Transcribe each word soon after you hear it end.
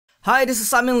Hi, this is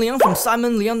Simon Leung from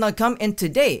simonleung.com, and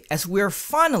today, as we are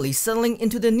finally settling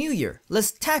into the new year,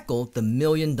 let's tackle the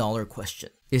million-dollar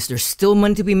question. Is there still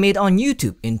money to be made on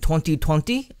YouTube in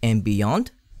 2020 and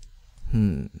beyond?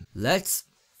 Let's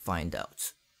find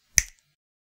out.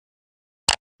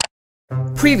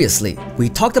 Previously, we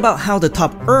talked about how the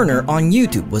top earner on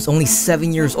YouTube was only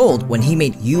 7 years old when he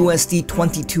made USD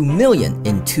 22 million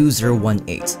in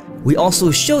 2018. We also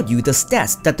showed you the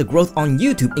stats that the growth on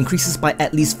YouTube increases by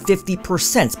at least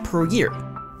 50% per year.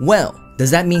 Well, does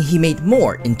that mean he made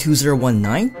more in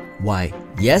 2019? Why,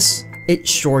 yes, it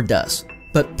sure does.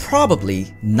 But probably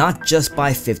not just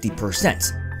by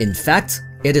 50%. In fact,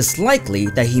 it is likely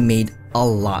that he made a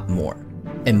lot more.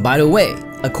 And by the way,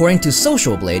 according to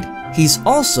Social Blade, he's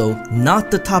also not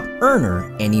the top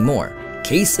earner anymore.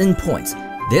 Case in point,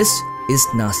 this is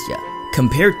Nastya.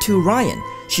 Compared to Ryan,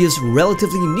 she is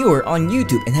relatively newer on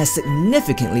YouTube and has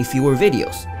significantly fewer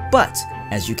videos. But,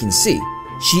 as you can see,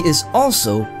 she is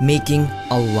also making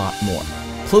a lot more.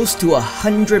 Close to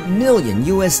 100 million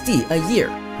USD a year.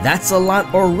 That's a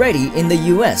lot already in the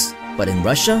US, but in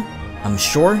Russia, I'm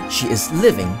sure she is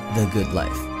living the good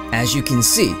life. As you can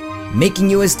see,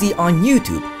 making USD on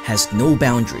YouTube has no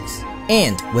boundaries.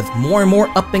 And with more and more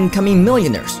up-and-coming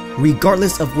millionaires,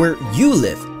 regardless of where you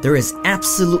live, there is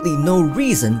absolutely no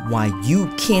reason why you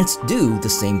can't do the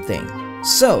same thing.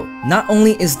 So, not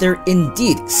only is there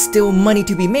indeed still money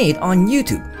to be made on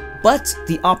YouTube, but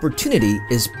the opportunity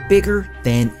is bigger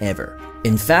than ever.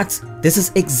 In fact, this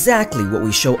is exactly what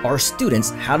we show our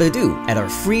students how to do at our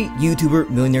free YouTuber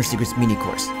Millionaire Secrets mini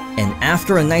course. And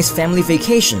after a nice family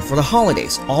vacation for the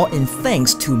holidays, all in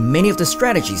thanks to many of the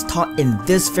strategies taught in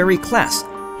this very class,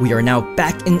 we are now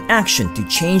back in action to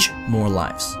change more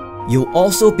lives. You'll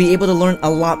also be able to learn a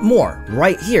lot more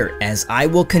right here as I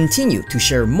will continue to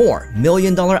share more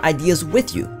million-dollar ideas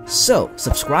with you. So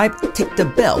subscribe, tick the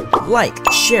bell, like,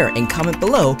 share, and comment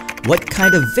below what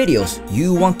kind of videos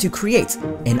you want to create,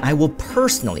 and I will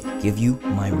personally give you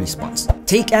my response.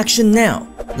 Take action now.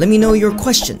 Let me know your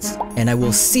questions, and I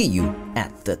will see you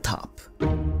at the top.